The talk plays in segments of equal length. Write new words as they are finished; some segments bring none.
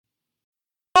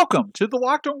Welcome to the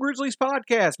Locked On Grizzlies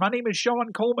podcast. My name is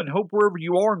Sean Coleman. Hope wherever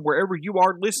you are and wherever you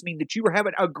are listening that you are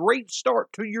having a great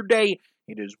start to your day.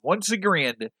 It is once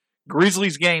again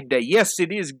Grizzlies game day. Yes,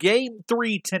 it is game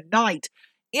 3 tonight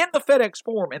in the FedEx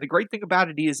Forum. And the great thing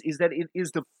about it is that it is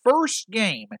the first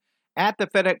game at the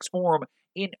FedEx Forum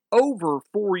in over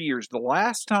 4 years. The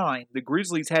last time the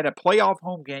Grizzlies had a playoff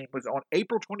home game was on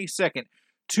April 22nd,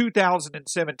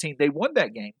 2017. They won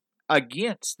that game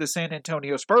against the San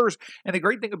Antonio Spurs. And the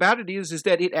great thing about it is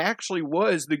that it actually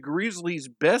was the Grizzlies'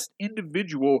 best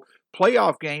individual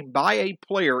playoff game by a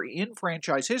player in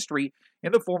franchise history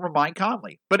in the form of Mike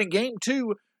Conley. But in game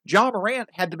 2, Ja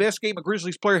Morant had the best game a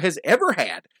Grizzlies player has ever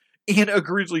had in a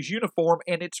Grizzlies uniform,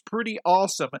 and it's pretty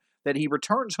awesome that he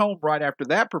returns home right after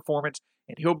that performance,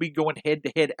 and he'll be going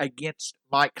head-to-head against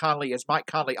Mike Conley, as Mike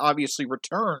Conley obviously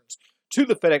returns to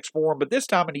the FedEx Forum, but this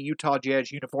time in a Utah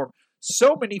Jazz uniform.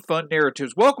 So many fun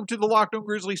narratives. Welcome to the Locked On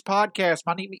Grizzlies podcast.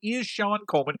 My name is Sean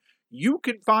Coleman. You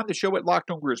can find the show at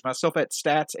Locked On Grizz, myself at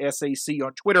StatsSAC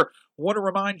on Twitter. Want to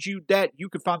remind you that you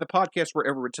can find the podcast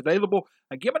wherever it's available.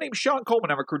 Again, my name is Sean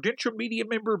Coleman. I'm a credentialed media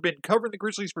member, been covering the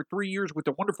Grizzlies for 3 years with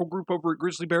the wonderful group over at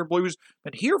Grizzly Bear Blues.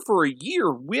 Been here for a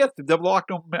year with the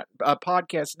Locked On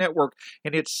Podcast Network,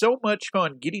 and it's so much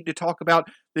fun getting to talk about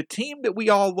the team that we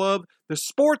all love, the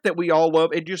sport that we all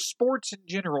love, and just sports in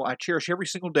general. I cherish every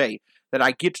single day that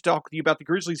I get to talk with you about the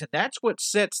Grizzlies, and that's what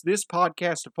sets this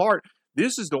podcast apart.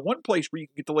 This is the one place where you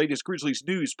can get the latest Grizzlies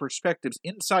news, perspectives,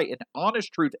 insight, and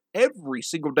honest truth every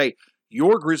single day.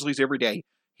 Your Grizzlies every day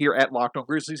here at Locked On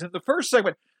Grizzlies. In the first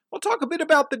segment, we'll talk a bit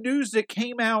about the news that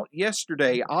came out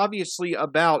yesterday, obviously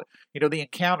about, the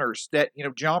encounters that,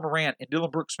 Ja Morant and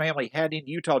Dillon Brooks' family had in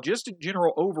Utah, just in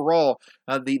general overall,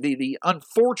 the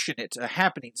unfortunate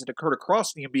happenings that occurred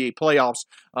across the NBA playoffs,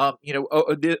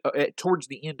 towards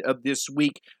the end of this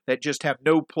week that just have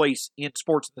no place in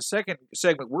sports. In the second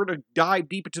segment, we're going to dive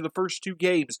deep into the first two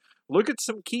games, look at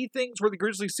some key things where the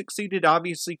Grizzlies succeeded,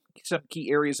 obviously some key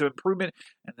areas of improvement,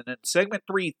 and then in segment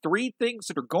 3, 3 things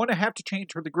that are going to have to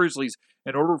change for the Grizzlies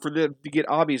in order for them to get,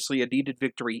 obviously, a needed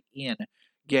victory in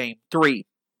Game 3.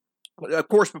 Of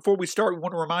course, before we start, we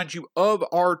want to remind you of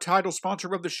our title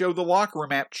sponsor of the show, the Locker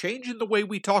Room app, changing the way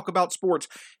we talk about sports.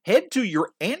 Head to your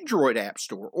Android app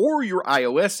store or your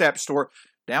iOS app store.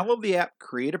 Download the app,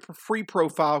 create a free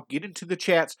profile, get into the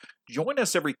chats. Join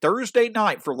us every Thursday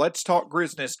night for Let's Talk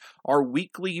Grizzlies, our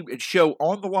weekly show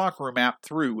on the Locker Room app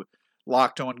through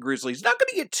Locked On Grizzlies. Not going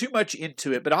to get too much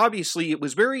into it, but obviously it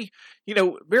was very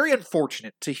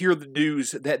unfortunate to hear the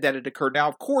news that had occurred. Now,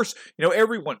 of course,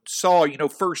 everyone saw,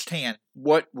 firsthand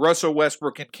what Russell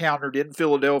Westbrook encountered in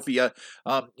Philadelphia,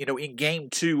 in Game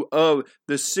 2 of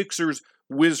the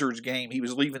Sixers-Wizards game. He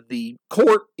was leaving the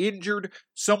court injured.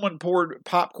 Someone poured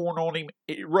popcorn on him.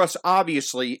 Russ,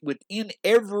 obviously, within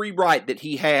every right that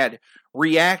he had,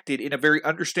 reacted in a very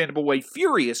understandable way,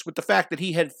 furious with the fact that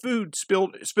he had food spill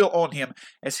on him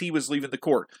as he was leaving the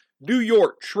court. New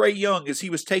York, Trae Young, as he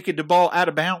was taking the ball out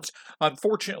of bounds,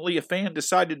 unfortunately, a fan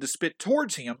decided to spit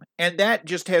towards him, and that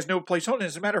just has no place on it.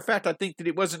 As a matter of fact, I think that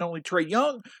it wasn't only Trae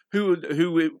Young who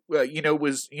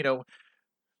was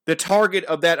the target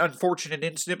of that unfortunate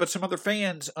incident, but some other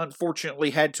fans, unfortunately,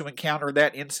 had to encounter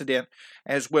that incident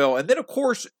as well. And then, of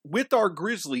course, with our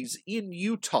Grizzlies in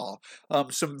Utah,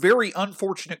 some very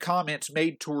unfortunate comments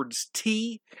made towards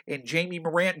T and Jamie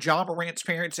Morant, Ja Morant's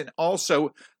parents, and also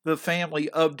the family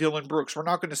of Dillon Brooks. We're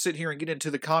not going to sit here and get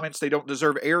into the comments. They don't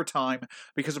deserve airtime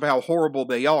because of how horrible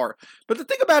they are. But the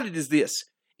thing about it is this,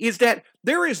 is that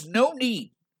there is no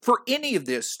need for any of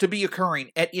this to be occurring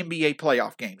at NBA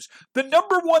playoff games. The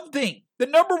number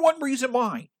one reason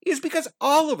why is because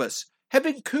all of us have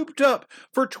been cooped up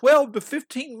for 12 to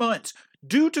 15 months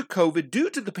due to COVID,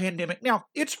 due to the pandemic. Now,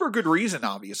 it's for good reason,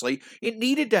 obviously. It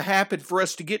needed to happen for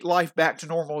us to get life back to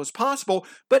normal as possible,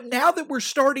 but now that we're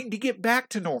starting to get back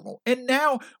to normal, and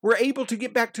now we're able to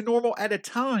get back to normal at a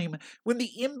time when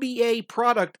the NBA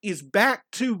product is back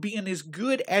to being as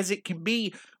good as it can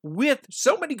be with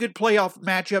so many good playoff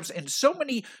matchups and so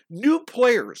many new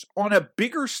players on a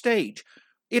bigger stage.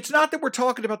 It's not that we're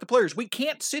talking about the players. We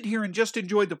can't sit here and just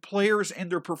enjoy the players and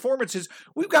their performances.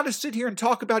 We've got to sit here and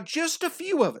talk about just a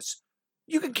few of us.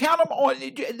 You can count them on.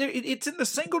 It's in the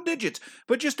single digits,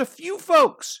 but just a few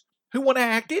folks who want to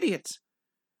act idiots.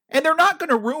 And they're not going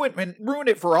to ruin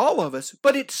it for all of us,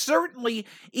 but it certainly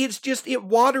it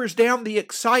waters down the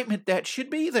excitement that should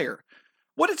be there.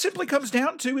 What it simply comes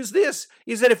down to is this,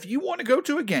 is that if you want to go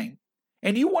to a game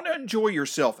and you want to enjoy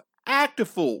yourself, act a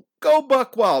fool, go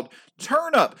buck wild,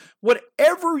 turn up,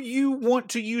 whatever you want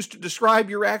to use to describe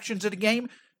your actions at a game,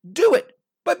 do it,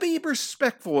 but be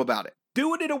respectful about it.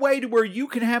 Do it in a way to where you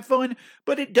can have fun,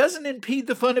 but it doesn't impede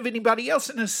the fun of anybody else,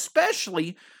 and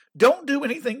especially don't do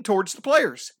anything towards the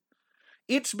players.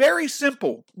 It's very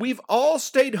simple. We've all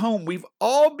stayed home. We've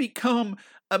all become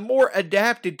more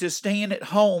adapted to staying at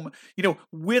home,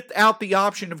 without the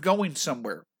option of going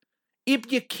somewhere.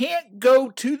 If you can't go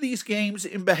to these games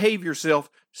and behave yourself,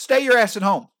 stay your ass at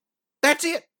home. That's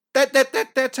it.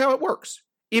 That's how it works.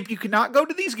 If you cannot go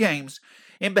to these games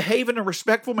and behave in a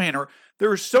respectful manner,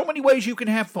 there are so many ways you can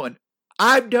have fun.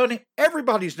 I've done it.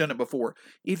 Everybody's done it before.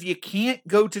 If you can't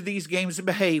go to these games and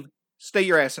behave, stay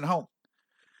your ass at home.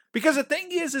 Because the thing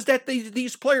is that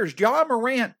these players, Ja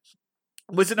Morant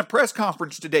was in a press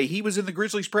conference today. He was in the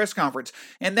Grizzlies press conference,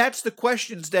 and that's the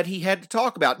questions that he had to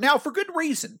talk about. Now, for good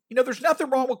reason. There's nothing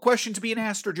wrong with questions being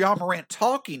asked or Ja Morant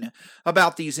talking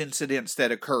about these incidents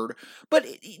that occurred, but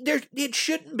it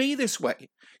shouldn't be this way.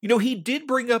 He did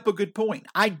bring up a good point.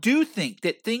 I do think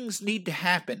that things need to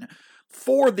happen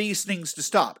for these things to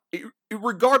stop.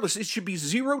 Regardless, it should be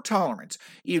zero tolerance.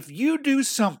 If you do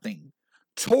something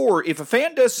if a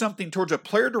fan does something towards a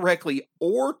player directly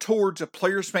or towards a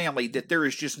player's family that there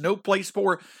is just no place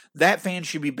for, that fan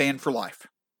should be banned for life.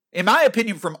 In my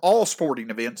opinion, from all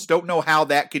sporting events, don't know how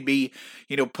that could be,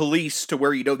 policed to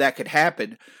where, that could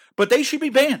happen, but they should be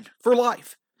banned for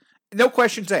life. No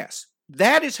questions asked.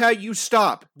 That is how you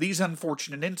stop these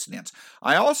unfortunate incidents.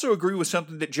 I also agree with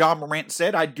something that Ja Morant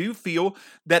said. I do feel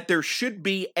that there should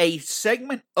be a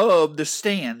segment of the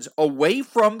stands away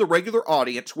from the regular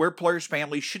audience where players'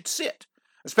 families should sit,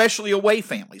 especially away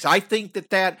families. I think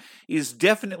that is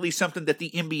definitely something that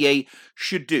the NBA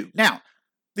should do. Now,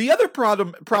 the other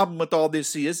problem with all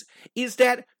this is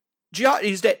that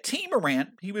T. Morant,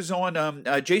 he was on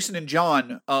Jason and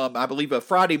John, I believe, a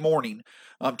Friday morning,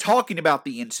 talking about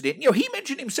the incident. He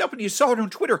mentioned himself, and you saw it on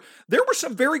Twitter. There were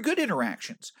some very good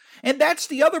interactions. And that's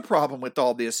the other problem with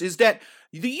all this, is that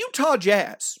the Utah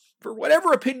Jazz, for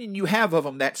whatever opinion you have of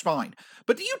them, that's fine.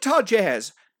 But the Utah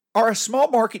Jazz are a small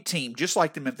market team, just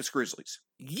like the Memphis Grizzlies.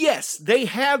 Yes, they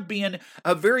have been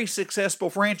a very successful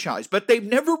franchise, but they've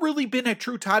never really been a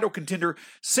true title contender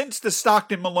since the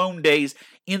Stockton-Malone days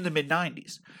in the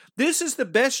mid-90s. This is the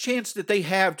best chance that they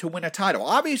have to win a title.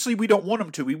 Obviously, we don't want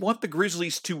them to. We want the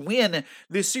Grizzlies to win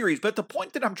this series. But the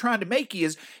point that I'm trying to make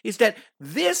is that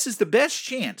this is the best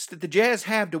chance that the Jazz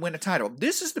have to win a title.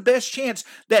 This is the best chance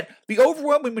that the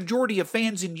overwhelming majority of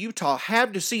fans in Utah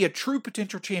have to see a true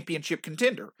potential championship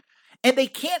contender. And they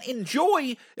can't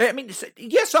enjoy,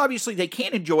 yes, obviously they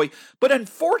can enjoy, but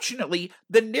unfortunately,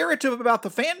 the narrative about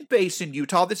the fan base in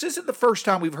Utah, this isn't the first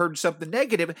time we've heard something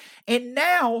negative, and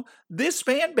now this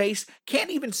fan base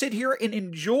can't even sit here and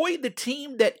enjoy the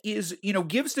team that is,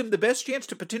 gives them the best chance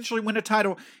to potentially win a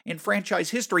title in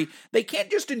franchise history. They can't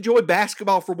just enjoy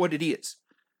basketball for what it is.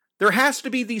 There has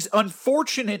to be these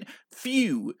unfortunate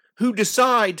few who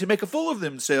decide to make a fool of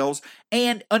themselves,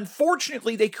 and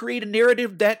unfortunately they create a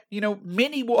narrative that,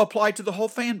 many will apply to the whole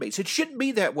fan base. It shouldn't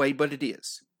be that way, but it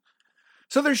is.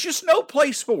 So there's just no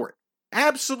place for it.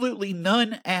 Absolutely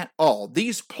none at all.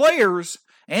 These players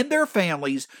and their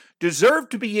families deserve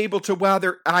to be able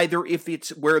to, either if it's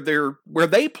where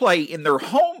they play in their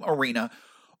home arena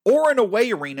or in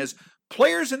away arenas,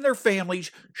 players and their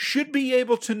families should be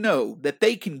able to know that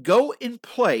they can go and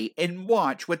play and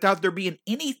watch without there being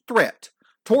any threat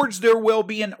towards their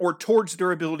well-being or towards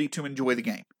their ability to enjoy the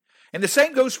game. And the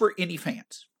same goes for any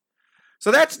fans.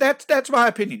 So that's my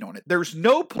opinion on it. There's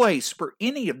no place for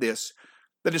any of this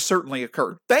that has certainly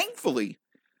occurred. Thankfully,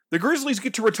 the Grizzlies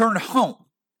get to return home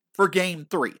for Game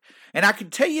 3. And I can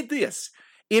tell you this,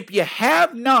 if you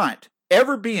have not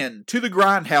ever been to the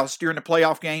Grindhouse during a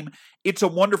playoff game, it's a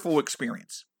wonderful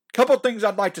experience. A couple of things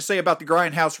I'd like to say about the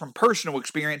Grindhouse from personal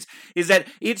experience is that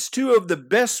it's two of the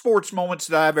best sports moments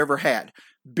that I've ever had.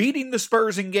 Beating the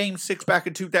Spurs in Game 6 back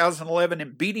in 2011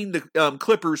 and beating the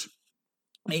Clippers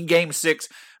in Game 6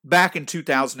 back in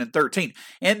 2013.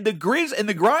 And the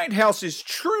Grindhouse is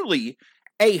truly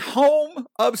a home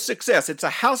of success. It's a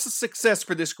house of success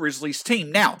for this Grizzlies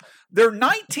team. Now, they're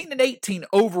 19-18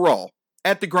 overall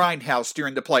at the Grindhouse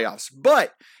during the playoffs.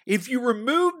 But if you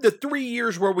remove the 3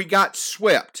 years where we got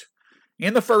swept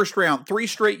in the first round, 3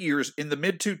 straight years in the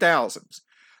mid-2000s,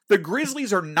 the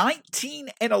Grizzlies are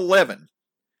 19-11.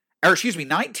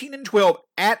 19-12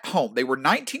 at home. They were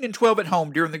 19-12 at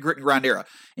home during the grit and grind era,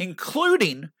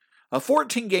 including a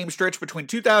 14-game stretch between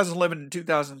 2011 and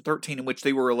 2013 in which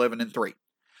they were 11-3.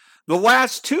 The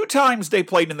last 2 times they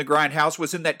played in the Grindhouse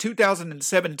was in that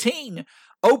 2017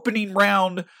 opening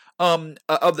round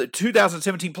of the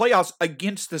 2017 playoffs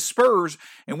against the Spurs,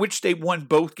 in which they won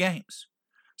both games.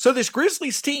 So this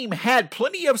Grizzlies team had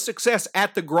plenty of success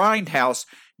at the Grindhouse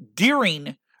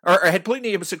during or had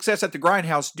plenty of success at the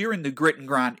Grindhouse during the grit and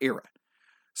grind era.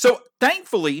 So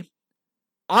thankfully,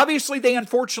 obviously they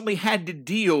unfortunately had to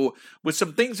deal with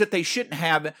some things that they shouldn't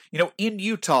have, in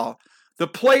Utah. The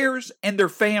players and their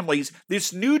families,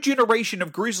 this new generation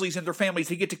of Grizzlies and their families,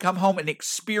 they get to come home and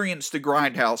experience the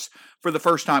Grindhouse for the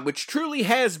first time, which truly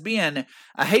has been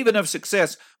a haven of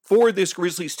success for this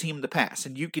Grizzlies team in the past.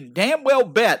 And you can damn well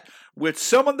bet with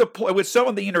some of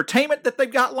the entertainment that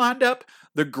they've got lined up,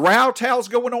 the growl towels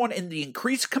going on, and the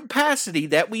increased capacity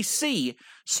that we see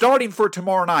starting for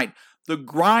tomorrow night, the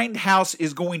Grindhouse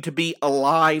is going to be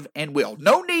alive and well.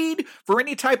 No need for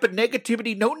any type of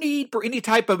negativity. No need for any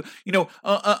type of,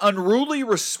 unruly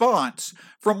response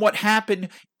from what happened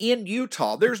in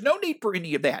Utah. There's no need for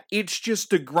any of that. It's just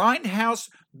the Grindhouse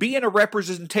being a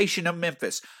representation of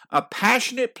Memphis, a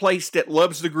passionate place that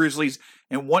loves the Grizzlies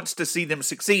and wants to see them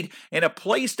succeed, and a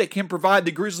place that can provide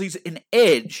the Grizzlies an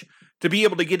edge to be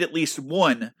able to get at least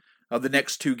one of the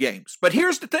next two games. But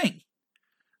here's the thing.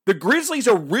 The Grizzlies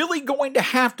are really going to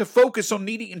have to focus on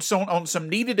some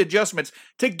needed adjustments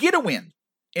to get a win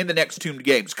in the next two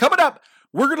games. Coming up,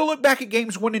 we're going to look back at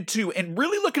games 1 and 2 and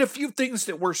really look at a few things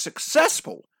that were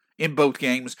successful in both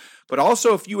games, but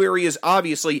also a few areas,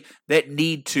 obviously, that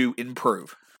need to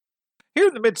improve. Here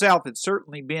in the Mid-South, it's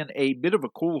certainly been a bit of a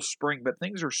cool spring, but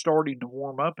things are starting to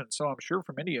warm up, and so I'm sure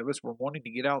for many of us, we're wanting to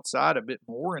get outside a bit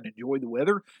more and enjoy the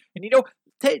weather. And,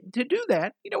 to do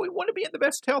that, we want to be in the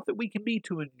best health that we can be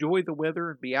to enjoy the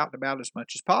weather and be out and about as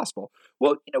much as possible.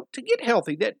 Well, to get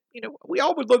healthy, we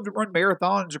all would love to run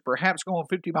marathons or perhaps go on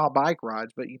 50-mile bike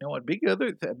rides, but, a big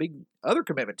other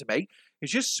commitment to make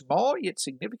is just small yet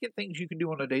significant things you can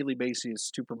do on a daily basis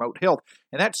to promote health.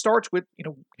 And that starts with,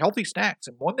 healthy snacks.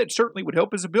 And one that certainly would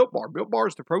help is a Built Bar. Built Bar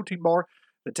is the protein bar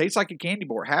that tastes like a candy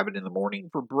bar. Have it in the morning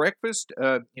for breakfast,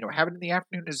 have it in the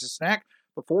afternoon as a snack,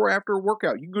 before or after a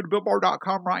workout. You can go to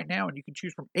BuiltBar.com right now and you can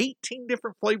choose from 18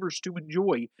 different flavors to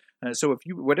enjoy. So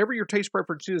whatever your taste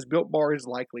preference is, Built Bar is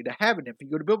likely to have it. If you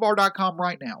go to BuiltBar.com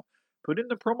right now, put in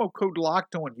the promo code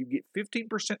LOCKEDON, you get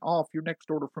 15% off your next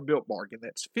order from Built Bar. Again,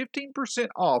 that's 15%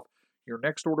 off your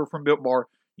next order from Built Bar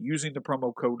using the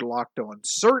promo code LOCKEDON.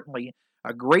 Certainly,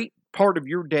 a great part of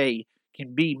your day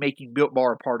can be making Built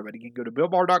Bar a part of it. Again, go to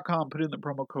BuiltBar.com, put in the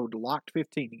promo code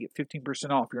LOCKED15 to get 15%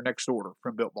 off your next order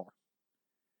from Built Bar.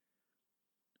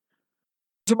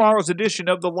 Tomorrow's edition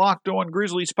of the Locked On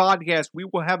Grizzlies podcast, we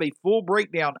will have a full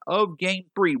breakdown of Game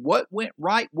 3. What went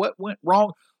right, what went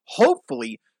wrong,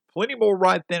 hopefully plenty more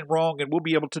right than wrong, and we'll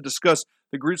be able to discuss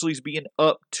the Grizzlies being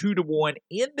up 2-1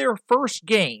 in their first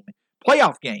game,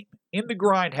 playoff game, in the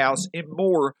Grindhouse in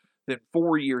more than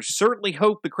 4 years. Certainly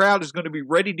hope the crowd is going to be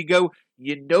ready to go.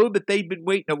 You know that they've been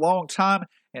waiting a long time,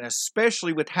 and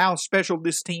especially with how special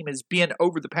this team has been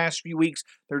over the past few weeks,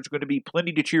 there's going to be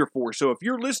plenty to cheer for. So if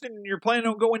you're listening and you're planning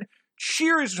on going,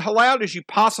 cheer as loud as you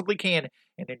possibly can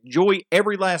and enjoy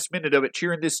every last minute of it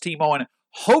cheering this team on,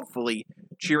 hopefully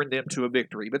cheering them to a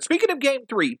victory. But speaking of Game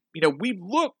 3, we've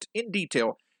looked in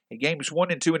detail at Games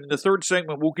 1 and 2, and in the third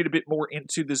segment, we'll get a bit more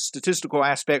into the statistical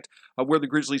aspect of where the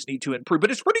Grizzlies need to improve.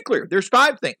 But it's pretty clear. There's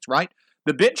 5 things, right?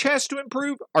 The bench has to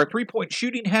improve. Our three-point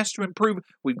shooting has to improve.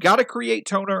 We've got to create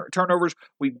turnovers.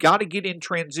 We've got to get in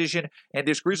transition. And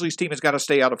this Grizzlies team has got to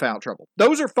stay out of foul trouble.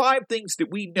 Those are 5 things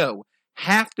that we know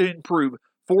have to improve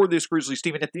for this Grizzlies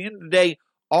team. And at the end of the day,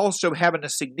 also having a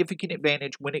significant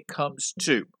advantage when it comes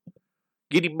to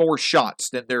getting more shots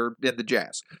than the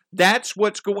Jazz. That's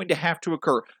what's going to have to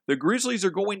occur. The Grizzlies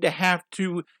are going to have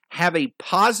a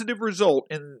positive result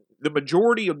in the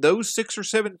majority of those 6 or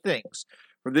 7 things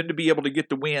for them to be able to get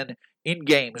the win in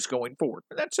games going forward.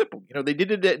 And that's simple. They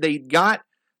did it. They got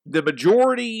the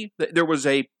majority. There was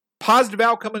a positive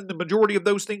outcome in the majority of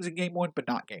those things in Game 1, but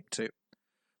not Game 2.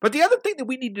 But the other thing that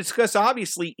we need to discuss,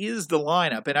 obviously, is the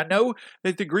lineup. And I know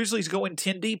that the Grizzlies going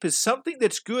 10 deep is something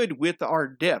that's good with our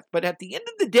depth. But at the end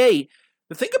of the day,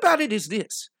 the thing about it is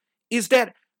this, is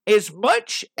that as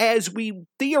much as we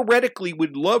theoretically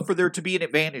would love for there to be an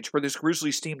advantage for this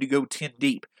Grizzlies team to go 10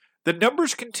 deep, the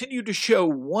numbers continue to show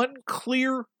one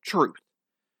clear truth.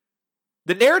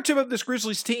 The narrative of this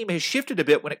Grizzlies team has shifted a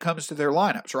bit when it comes to their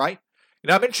lineups, right?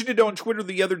 I mentioned it on Twitter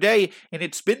the other day, and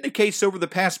it's been the case over the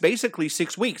past basically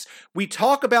 6 weeks. We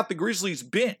talk about the Grizzlies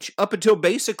bench up until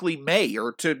basically May,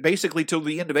 or to basically till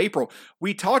the end of April.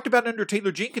 We talked about under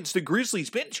Taylor Jenkins, the Grizzlies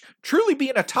bench truly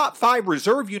being a top 5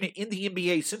 reserve unit in the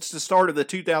NBA since the start of the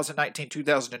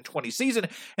 2019-2020 season,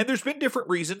 and there's been different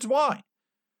reasons why.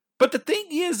 But the thing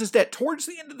is that towards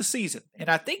the end of the season, and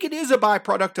I think it is a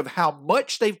byproduct of how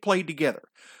much they've played together,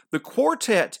 the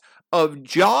quartet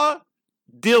of Ja,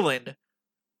 Dylan,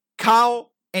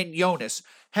 Kyle, and Jonas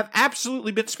have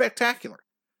absolutely been spectacular.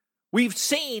 We've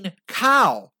seen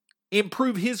Kyle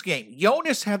improve his game.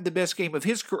 Jonas had the best game of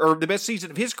his career, or the best season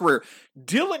of his career.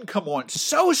 Dylan come on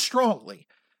so strongly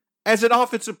as an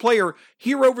offensive player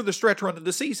here over the stretch run of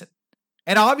the season.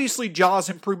 And obviously Ja's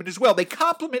improvement as well. They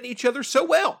complement each other so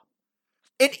well.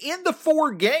 And in the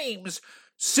 4 games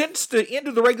since the end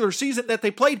of the regular season that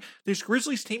they played, this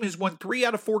Grizzlies team has won 3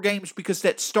 out of 4 games because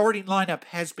that starting lineup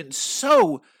has been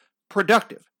so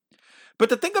productive. But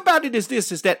the thing about it is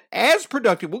this, is that as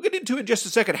productive, we'll get into in just a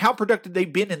second how productive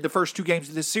they've been in the first 2 games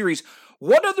of this series.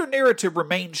 One other narrative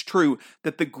remains true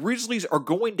that the Grizzlies are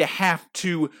going to have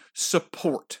to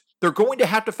support. They're going to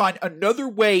have to find another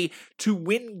way to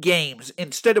win games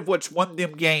instead of what's won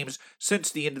them games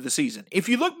since the end of the season. If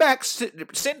you look back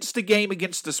since the game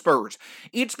against the Spurs,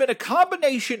 it's been a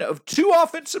combination of 2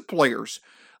 offensive players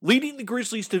leading the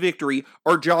Grizzlies to victory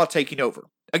or Ja taking over.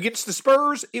 Against the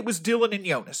Spurs, it was Dylan and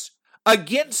Jonas.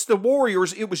 Against the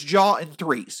Warriors, it was Ja and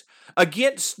threes.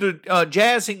 Against the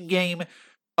Jazz in game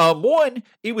 1,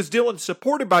 it was Dylan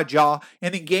supported by Ja,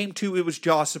 and in game 2, it was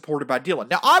Ja supported by Dylan.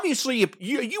 Now, obviously, if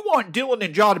you want Dylan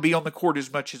and Ja to be on the court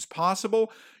as much as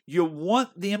possible, you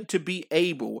want them to be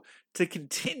able to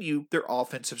continue their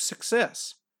offensive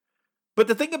success. But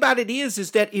the thing about it is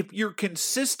that if you're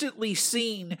consistently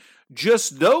seeing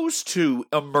just those 2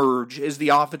 emerge as the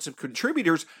offensive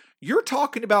contributors, you're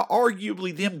talking about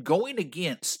arguably them going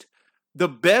against the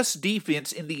best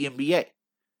defense in the NBA.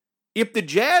 If the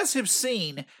Jazz have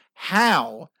seen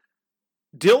how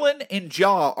Dylan and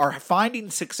Ja are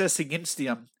finding success against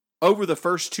them over the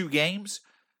first 2 games,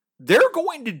 they're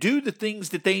going to do the things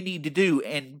that they need to do.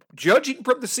 And judging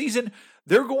from the season,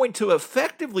 they're going to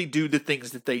effectively do the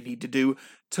things that they need to do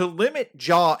to limit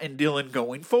Ja and Dylan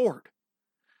going forward.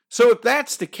 So if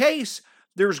that's the case,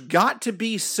 there's got to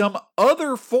be some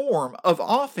other form of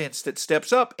offense that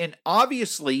steps up. And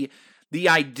obviously, the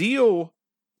ideal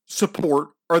support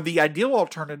or the ideal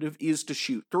alternative is to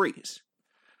shoot threes.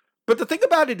 But the thing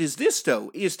about it is this,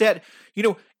 though, is that,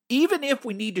 even if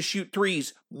we need to shoot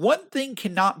threes, one thing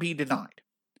cannot be denied.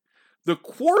 The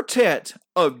quartet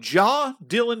of Ja,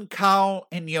 Dylan, Kyle,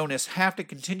 and Jonas have to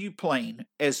continue playing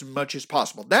as much as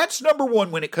possible. That's number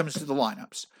one when it comes to the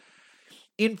lineups.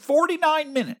 In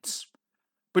 49 minutes,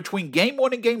 between Game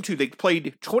 1 and Game 2, they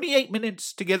played 28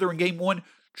 minutes together in Game 1,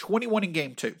 21 in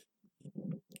Game 2.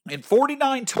 In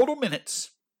 49 total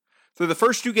minutes through the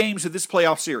first 2 games of this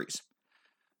playoff series,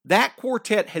 that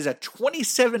quartet has a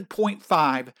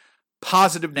 27.5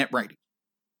 positive net rating.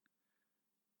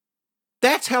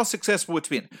 That's how successful it's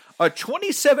been. A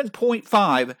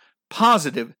 27.5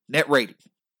 positive net rating.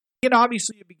 And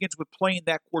obviously it begins with playing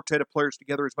that quartet of players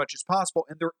together as much as possible,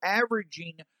 and they're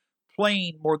averaging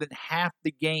playing more than half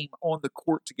the game on the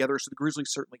court together, so the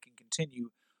Grizzlies certainly can continue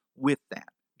with that.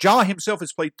 Ja himself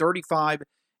has played 35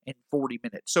 and 40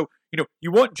 minutes. So,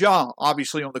 you want Ja,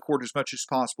 obviously, on the court as much as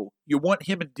possible. You want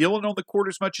him and Dylan on the court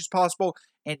as much as possible,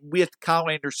 and with Kyle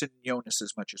Anderson and Jonas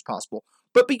as much as possible.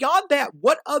 But beyond that,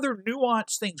 what other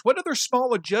nuanced things, what other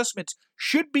small adjustments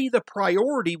should be the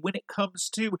priority when it comes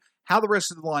to how the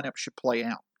rest of the lineup should play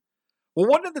out? Well,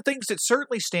 one of the things that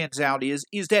certainly stands out is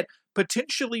that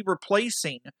potentially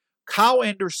replacing Kyle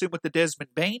Anderson with the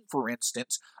Desmond Bane, for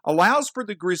instance, allows for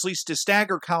the Grizzlies to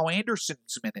stagger Kyle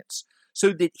Anderson's minutes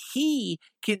so that he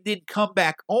can then come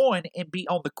back on and be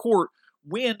on the court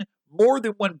when more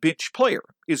than one bench player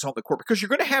is on the court. Because you're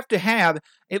going to have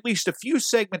at least a few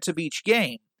segments of each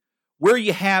game where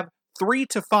you have 3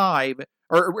 to 5,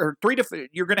 you're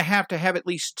going to have at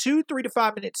least 2 3 to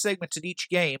 5 minute segments in each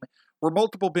game where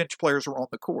multiple bench players are on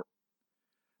the court.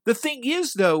 The thing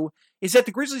is, though, is that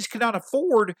the Grizzlies cannot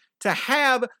afford to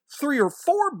have 3 or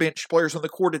 4 bench players on the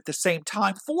court at the same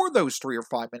time for those 3 or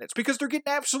 5 minutes because they're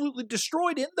getting absolutely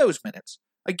destroyed in those minutes.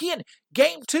 Again,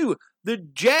 Game 2, the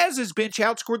Jazz's bench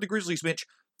outscored the Grizzlies' bench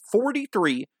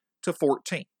 43 to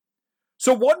 14.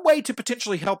 So one way to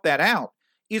potentially help that out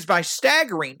is by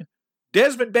staggering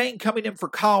Desmond Bane coming in for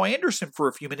Kyle Anderson for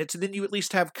a few minutes, and then you at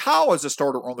least have Kyle as a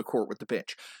starter on the court with the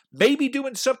bench. Maybe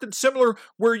doing something similar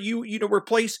where you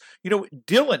replace,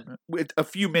 Dylan with a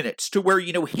few minutes to where,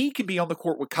 he can be on the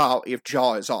court with Kyle if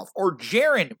Ja is off, or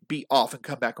Jaren be off and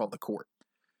come back on the court.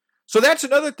 So that's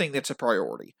another thing that's a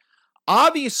priority.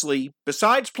 Obviously,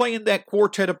 besides playing that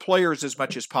quartet of players as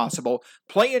much as possible,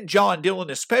 playing Ja and Dylan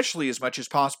especially as much as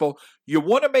possible, you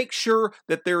want to make sure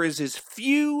that there is as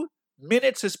few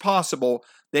minutes as possible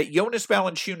that Jonas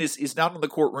Valanciunas is not on the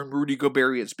court when Rudy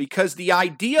Gobert is, because the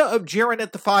idea of Jaren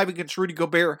at the 5 against Rudy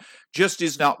Gobert just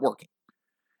is not working.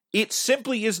 It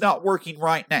simply is not working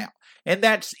right now. And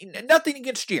that's nothing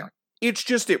against Jaren. It's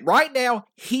just that right now,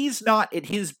 he's not at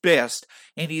his best,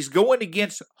 and he's going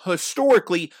against,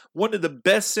 historically, one of the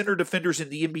best center defenders in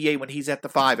the NBA when he's at the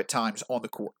 5 at times on the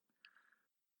court.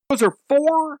 Those are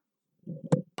 4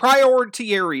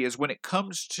 priority areas when it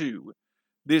comes to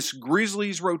this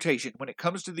Grizzlies rotation, when it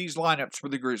comes to these lineups for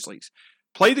the Grizzlies.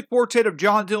 Play the quartet of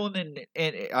John Dillon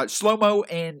and Slow-Mo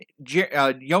and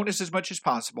Jonas as much as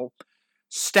possible.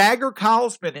 Stagger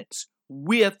Kyle's minutes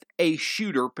with a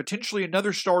shooter, potentially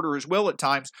another starter as well at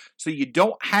times, so you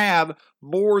don't have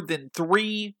more than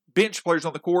 3 bench players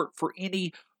on the court for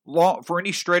any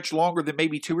stretch longer than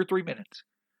maybe 2 or 3 minutes.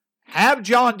 Have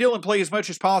John Dillon play as much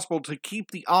as possible to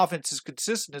keep the offense as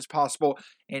consistent as possible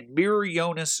and mirror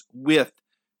Jonas with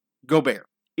Gobert.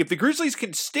 If the Grizzlies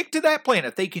can stick to that plan,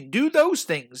 if they can do those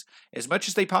things as much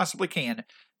as they possibly can,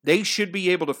 they should be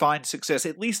able to find success,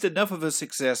 at least enough of a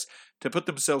success to put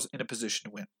themselves in a position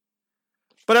to win.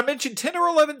 But I mentioned 10 or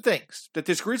 11 things that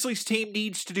this Grizzlies team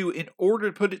needs to do in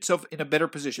order to put itself in a better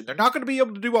position. They're not going to be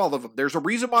able to do all of them. There's a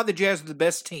reason why the Jazz are the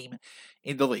best team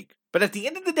in the league. But at the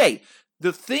end of the day,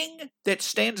 the thing that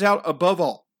stands out above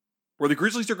all, where the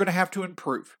Grizzlies are going to have to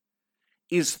improve,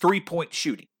 is three-point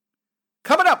shooting.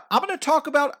 Coming up, I'm going to talk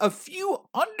about a few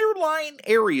underlying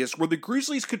areas where the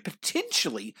Grizzlies could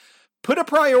potentially put a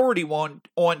priority on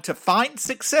to find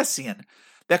success in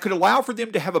that could allow for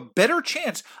them to have a better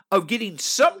chance of getting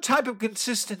some type of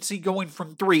consistency going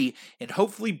from 3 and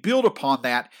hopefully build upon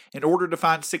that in order to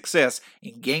find success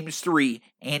in Games 3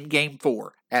 and Game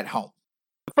 4 at home.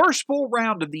 The first full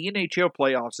round of the NHL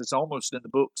playoffs is almost in the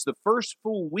books. The first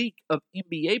full week of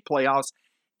NBA playoffs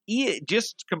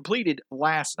just completed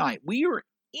last night. We are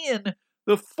in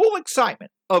the full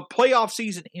excitement of playoff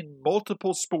season in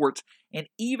multiple sports and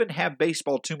even have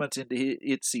baseball 2 months into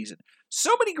its season.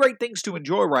 So many great things to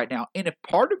enjoy right now. And if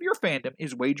part of your fandom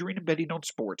is wagering and betting on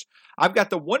sports, I've got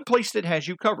the one place that has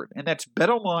you covered, and that's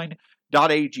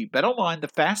betonline.ag. BetOnline, the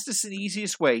fastest and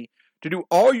easiest way to do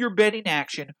all your betting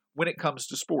action when it comes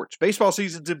to sports. Baseball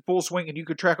season's in full swing, and you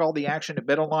can track all the action at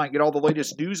BetOnline. Get all the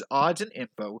latest news, odds, and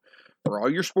info for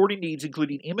all your sporting needs,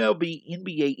 including MLB,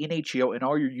 NBA, NHL, and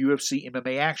all your UFC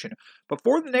MMA action.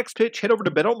 Before the next pitch, head over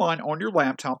to BetOnline on your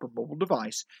laptop or mobile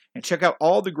device and check out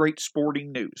all the great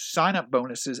sporting news, sign-up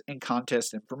bonuses, and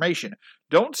contest information.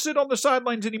 Don't sit on the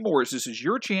sidelines anymore, as this is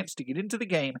your chance to get into the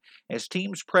game as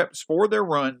teams prep for their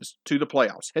runs to the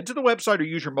playoffs. Head to the website or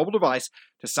use your mobile device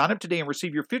to sign up today and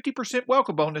receive your 50%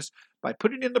 welcome bonus by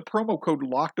putting in the promo code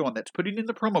LOCKEDON. That's putting in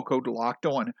the promo code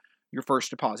LOCKEDON. Your first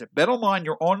deposit. BetOnline,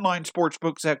 your online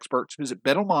sportsbooks experts. Visit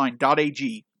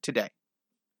betonline.ag today.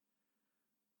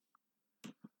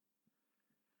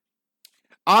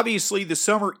 Obviously, the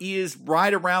summer is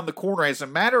right around the corner. As a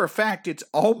matter of fact, it's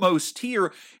almost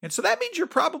here. And so that means you're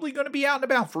probably going to be out and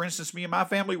about. For instance, me and my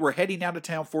family were heading out of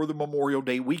town for the Memorial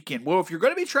Day weekend. Well, if you're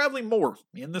going to be traveling more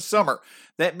in the summer,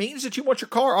 that means that you want your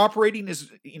car operating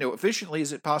as efficiently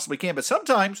as it possibly can. But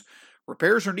sometimes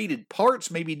repairs are needed. Parts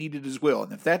may be needed as well.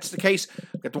 And if that's the case,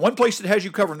 got the one place that has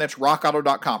you covered, and that's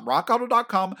rockauto.com.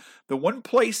 Rockauto.com, the one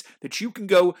place that you can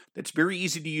go that's very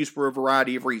easy to use for a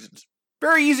variety of reasons.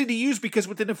 Very easy to use because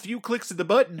within a few clicks of the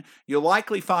button, you'll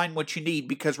likely find what you need,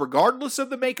 because regardless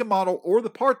of the make and model or the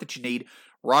part that you need,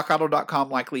 rockauto.com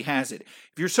likely has it.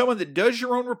 If you're someone that does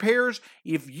your own repairs,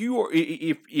 if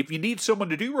you need someone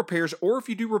to do repairs, or if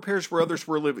you do repairs for others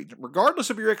for a living, regardless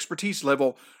of your expertise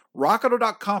level,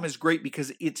 rockauto.com is great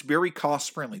because it's very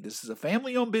cost friendly. This is a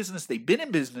family-owned business. They've been in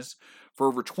business for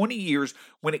over 20 years.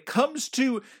 When it comes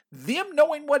to them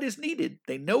knowing what is needed,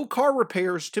 they know car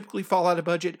repairs typically fall out of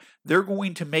budget. They're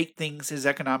going to make things as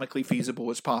economically feasible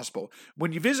as possible.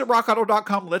 When you visit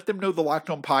rockauto.com, let them know the Locked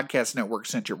On Podcast Network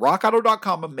sent you.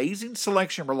 rockauto.com, amazing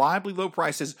selection, reliably low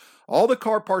prices, all the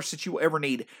car parts that you will ever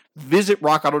need. Visit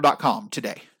rockauto.com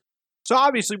today. So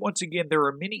obviously, once again, there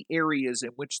are many areas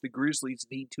in which the Grizzlies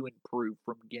need to improve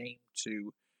from Game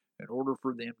 2 in order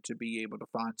for them to be able to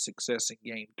find success in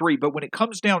Game 3. But when it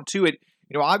comes down to it,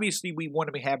 obviously we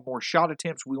want to have more shot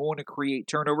attempts. We want to create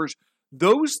turnovers.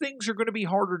 Those things are going to be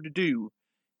harder to do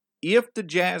if the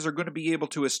Jazz are going to be able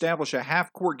to establish a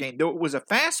half-court game. Though it was a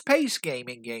fast-paced game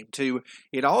in Game 2,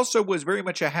 it also was very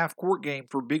much a half-court game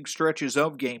for big stretches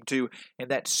of Game 2, and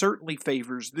that certainly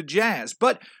favors the Jazz.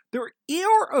 But there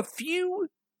are a few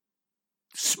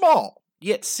small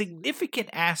yet significant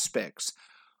aspects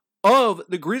of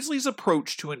the Grizzlies'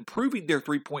 approach to improving their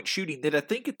three-point shooting that I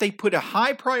think if they put a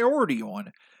high priority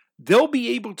on, they'll be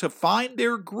able to find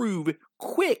their groove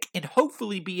quick and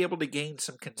hopefully be able to gain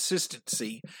some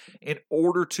consistency in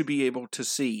order to be able to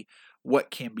see what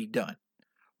can be done.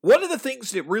 One of the things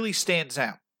that really stands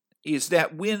out is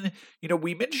that when,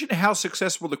 we mentioned how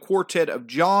successful the quartet of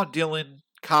Jaw, Dillon,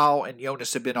 Kyle and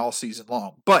Jonas have been all season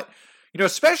long. But,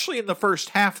 especially in the first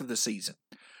half of the season,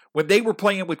 when they were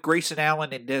playing with Grayson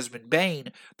Allen and Desmond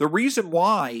Bain, the reason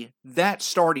why that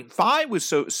starting five was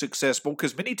so successful,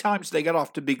 because many times they got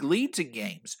off to big leads in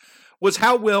games, was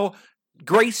how well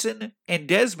Grayson and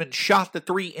Desmond shot the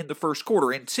three in the first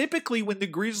quarter. And typically when the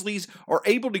Grizzlies are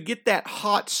able to get that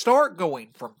hot start going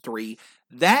from three,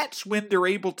 that's when they're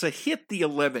able to hit the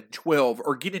 11, 12,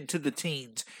 or get into the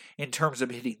teens in terms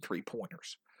of hitting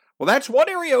three-pointers. Well, that's one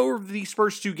area over these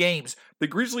first two games. The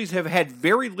Grizzlies have had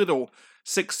very little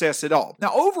success at all.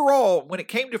 Now, overall, when it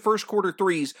came to first quarter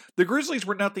threes, the Grizzlies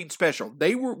were nothing special.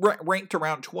 They were ranked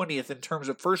around 20th in terms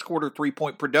of first quarter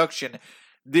three-point production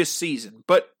this season.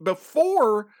 But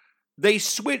before they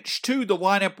switched to the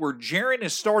lineup where Jaren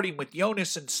is starting with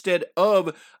Jonas instead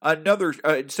of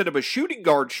a shooting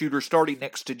guard shooter starting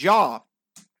next to Ja,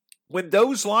 when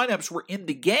those lineups were in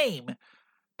the game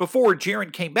before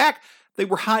Jaren came back, they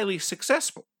were highly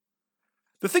successful.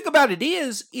 The thing about it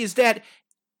is that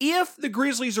if the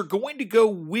Grizzlies are going to go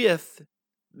with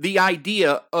the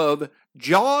idea of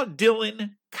Ja,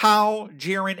 Dylan, Kyle,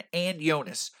 Jaren, and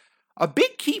Jonas, a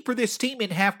big key for this team in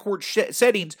half-court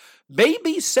settings may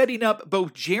be setting up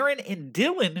both Jaren and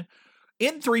Dylan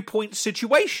in three-point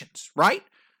situations, right?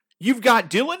 You've got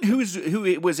Dylan,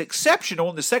 who was exceptional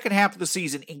in the second half of the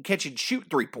season in catch and shoot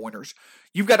three-pointers.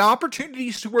 You've got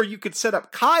opportunities to where you could set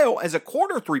up Kyle as a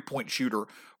corner three-point shooter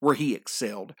where he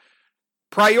excelled.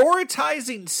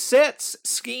 Prioritizing sets,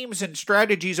 schemes, and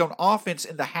strategies on offense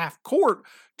in the half court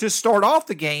to start off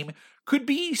the game could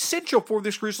be essential for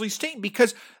this Grizzlies team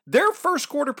because their first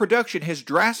quarter production has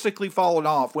drastically fallen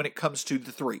off when it comes to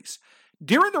the threes.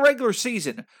 During the regular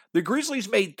season, the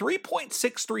Grizzlies made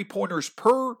 3.6 three-pointers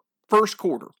per first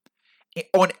quarter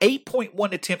on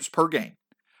 8.1 attempts per game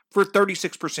for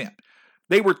 36%.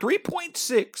 They were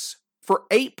 3.6 for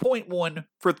 8.1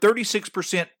 for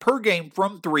 36% per game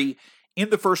from three in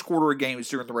the first quarter of games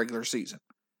during the regular season.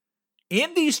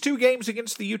 In these two games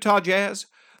against the Utah Jazz,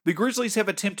 the Grizzlies have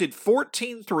attempted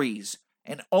 14 threes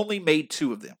and only made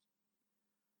 2 of them.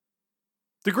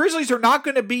 The Grizzlies are not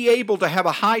going to be able to have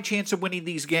a high chance of winning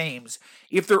these games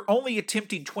if they're only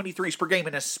attempting 20 threes per game,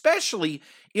 and especially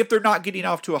if they're not getting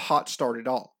off to a hot start at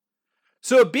all.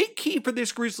 So a big key for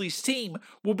this Grizzlies team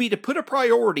will be to put a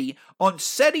priority on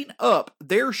setting up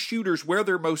their shooters where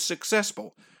they're most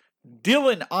successful.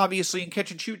 Dylan, obviously, in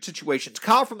catch-and-shoot situations.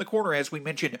 Kyle from the corner, as we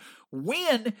mentioned.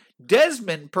 When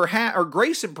Desmond or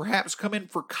Grayson perhaps come in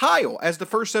for Kyle as the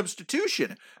first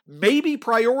substitution, maybe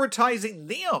prioritizing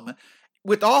them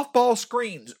with off-ball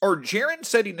screens, or Jaren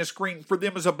setting a screen for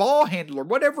them as a ball handler,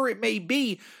 whatever it may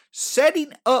be,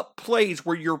 setting up plays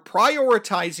where you're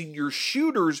prioritizing your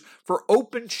shooters for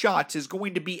open shots is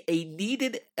going to be a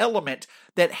needed element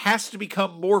that has to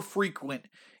become more frequent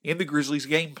in the Grizzlies'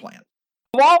 game plan.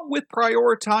 Along with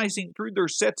prioritizing through their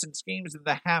sets and schemes in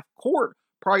the half court,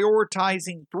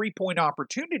 prioritizing three-point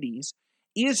opportunities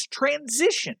is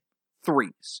transition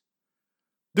threes.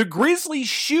 The Grizzlies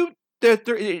shoot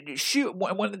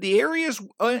one of the areas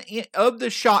of the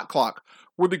shot clock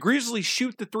where the Grizzlies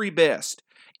shoot the three best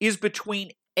is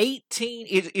within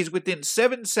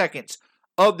 7 seconds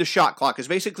of the shot clock. Is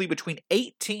basically between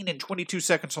 18 and 22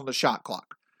 seconds on the shot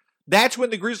clock. That's when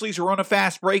the Grizzlies are on a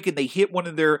fast break and they hit one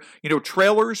of their,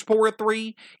 trailers for a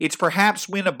three. It's perhaps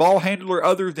when a ball handler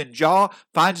other than Ja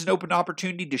finds an open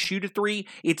opportunity to shoot a three.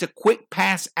 It's a quick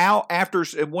pass out after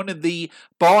one of the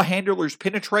ball handlers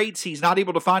penetrates. He's not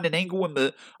able to find an angle in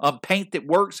the paint that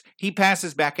works. He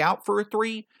passes back out for a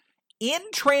three. In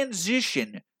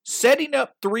transition, setting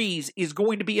up threes is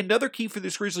going to be another key for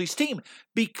this Grizzlies team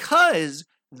because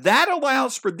that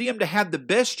allows for them to have the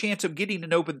best chance of getting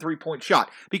an open three-point shot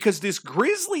because this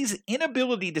Grizzlies'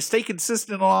 inability to stay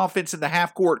consistent on offense in the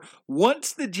half court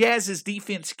once the Jazz's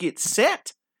defense gets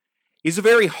set is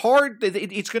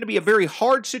it's going to be a very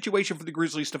hard situation for the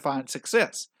Grizzlies to find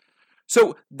success.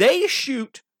 So they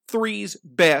shoot threes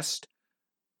best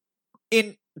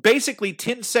in basically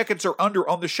 10 seconds or under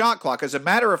on the shot clock. As a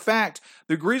matter of fact,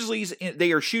 the Grizzlies,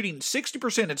 they are shooting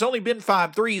 60%. It's only been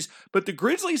 5 threes, but the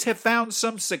Grizzlies have found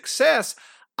some success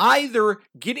either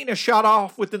getting a shot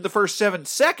off within the first 7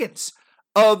 seconds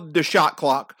of the shot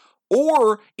clock,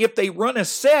 or if they run a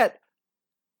set,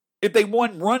 if they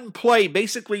run play,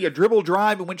 basically a dribble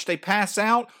drive in which they pass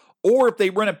out, or if they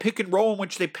run a pick and roll in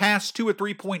which they pass to a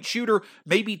three-point shooter,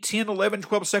 maybe 10, 11,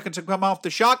 12 seconds to come off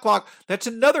the shot clock, that's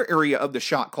another area of the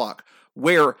shot clock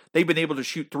where they've been able to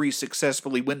shoot threes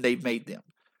successfully when they've made them.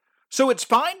 So it's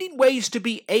finding ways to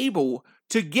be able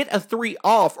to get a three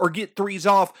off or get threes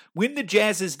off when the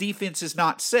Jazz's defense is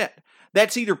not set.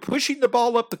 That's either pushing the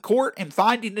ball up the court and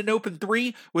finding an open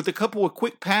three with a couple of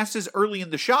quick passes early in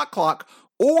the shot clock,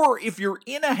 or if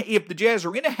the Jazz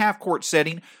are in a half-court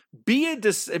setting, be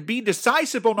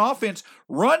decisive on offense,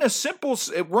 run a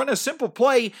simple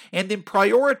play, and then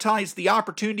prioritize the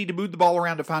opportunity to move the ball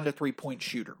around to find a three-point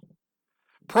shooter.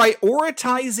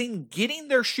 Prioritizing getting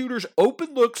their shooters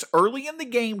open looks early in the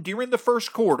game during the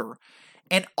first quarter,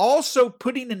 and also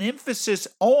putting an emphasis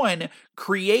on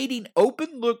creating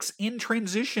open looks in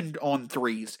transition on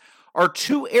threes are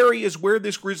two areas where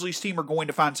this Grizzlies team are going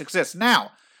to find success.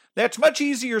 Now, that's much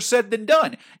easier said than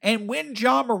done. And when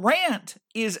Ja Morant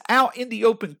is out in the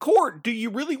open court, do you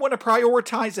really want to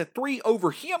prioritize a three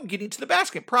over him getting to the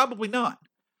basket? Probably not.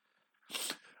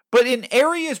 But in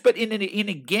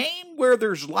a game where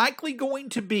there's likely going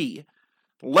to be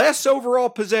less overall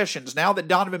possessions now that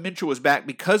Donovan Mitchell is back,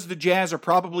 because the Jazz are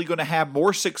probably going to have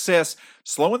more success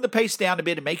slowing the pace down a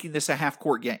bit and making this a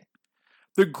half-court game.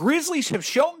 The Grizzlies have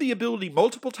shown the ability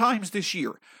multiple times this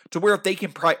year to where if they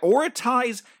can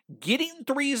prioritize getting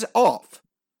threes off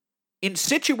in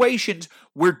situations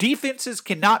where defenses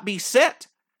cannot be set,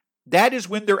 that is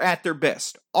when they're at their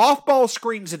best. Off-ball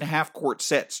screens in half-court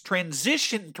sets,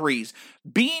 transition threes,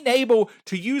 being able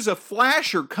to use a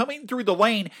flasher coming through the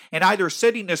lane and either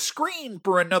setting a screen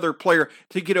for another player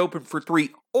to get open for three,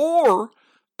 or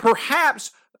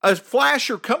perhaps a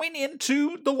flasher coming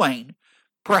into the lane,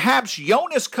 perhaps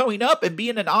Jonas coming up and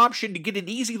being an option to get an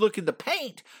easy look in the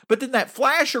paint, but then that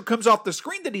flasher comes off the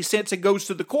screen that he sets and goes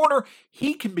to the corner.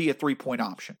 He can be a three-point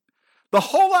option. The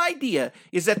whole idea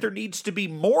is that there needs to be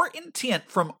more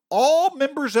intent from all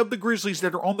members of the Grizzlies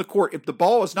that are on the court, if the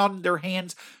ball is not in their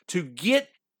hands, to get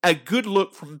a good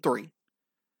look from three.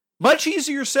 Much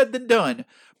easier said than done,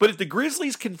 but if the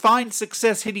Grizzlies can find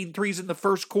success hitting threes in the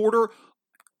first quarter,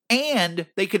 and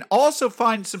they can also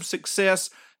find some success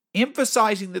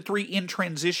emphasizing the three in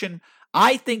transition,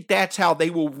 I think that's how they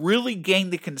will really gain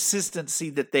the consistency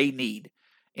that they need.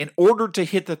 In order to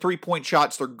hit the three-point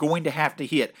shots they're going to have to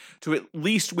hit to at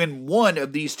least win one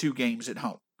of these two games at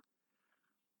home.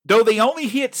 Though they only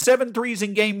hit 7 threes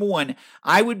in game one,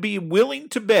 I would be willing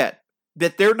to bet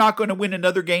that they're not going to win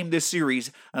another game this series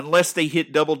unless they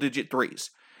hit double-digit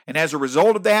threes. And as a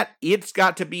result of that, it's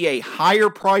got to be a higher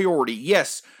priority.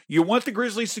 Yes, you want the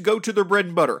Grizzlies to go to their bread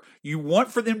and butter. You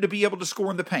want for them to be able to score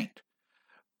in the paint.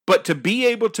 But to be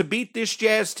able to beat this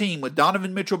Jazz team with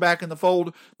Donovan Mitchell back in the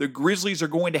fold, the Grizzlies are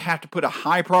going to have to put a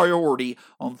high priority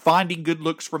on finding good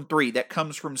looks from three. That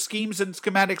comes from schemes and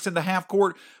schematics in the half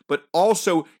court, but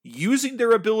also using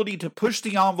their ability to push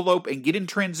the envelope and get in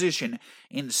transition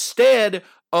instead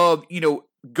of,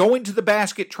 going to the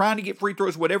basket, trying to get free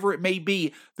throws, whatever it may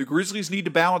be. The Grizzlies need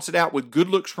to balance it out with good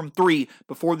looks from three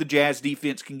before the Jazz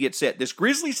defense can get set. This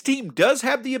Grizzlies team does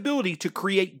have the ability to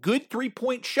create good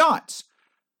three-point shots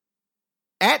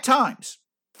at times,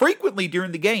 frequently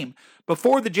during the game,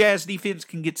 before the Jazz defense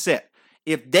can get set.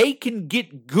 If they can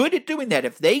get good at doing that,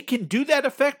 if they can do that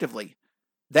effectively,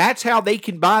 that's how they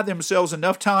can buy themselves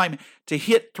enough time to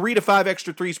hit 3 to 5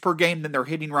 extra threes per game than they're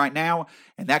hitting right now,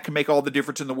 and that can make all the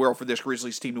difference in the world for this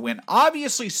Grizzlies team to win.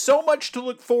 Obviously, so much to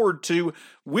look forward to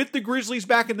with the Grizzlies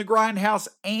back in the Grindhouse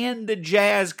and the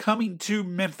Jazz coming to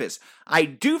Memphis. I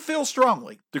do feel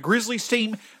strongly the Grizzlies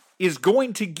team is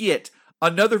going to get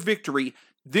another victory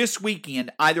this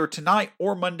weekend, either tonight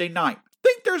or Monday night.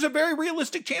 Think there's a very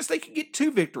realistic chance they can get 2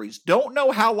 victories. Don't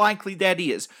know how likely that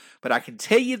is, but I can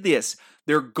tell you this.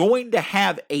 They're going to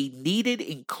have a needed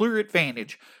and clear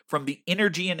advantage from the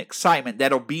energy and excitement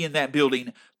that'll be in that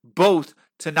building both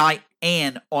tonight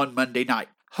and on Monday night.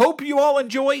 Hope you all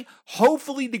enjoy.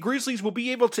 Hopefully the Grizzlies will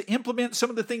be able to implement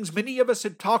some of the things many of us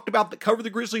have talked about that cover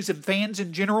the Grizzlies and fans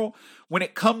in general when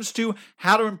it comes to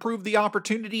how to improve the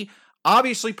opportunity.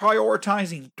 Obviously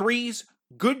prioritizing threes,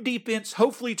 good defense,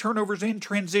 hopefully turnovers in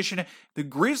transition. The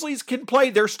Grizzlies can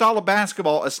play their style of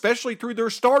basketball, especially through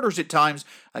their starters at times,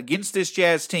 against this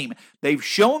Jazz team. They've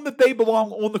shown that they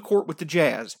belong on the court with the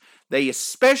Jazz. They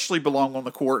especially belong on the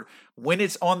court when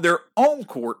it's on their own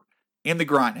court in the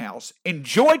Grindhouse.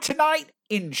 Enjoy tonight.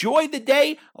 Enjoy the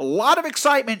day. A lot of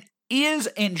excitement is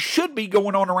and should be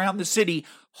going on around the city.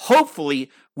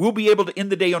 Hopefully, we'll be able to end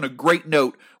the day on a great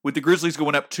note with the Grizzlies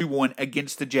going up 2-1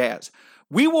 against the Jazz.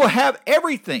 We will have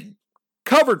everything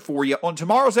covered for you on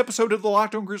tomorrow's episode of the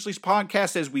Locked On Grizzlies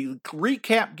podcast as we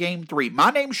recap Game 3. My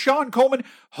name's Sean Coleman.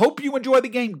 Hope you enjoy the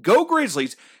game. Go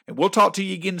Grizzlies, and we'll talk to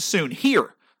you again soon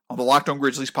here on the Locked On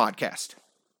Grizzlies podcast.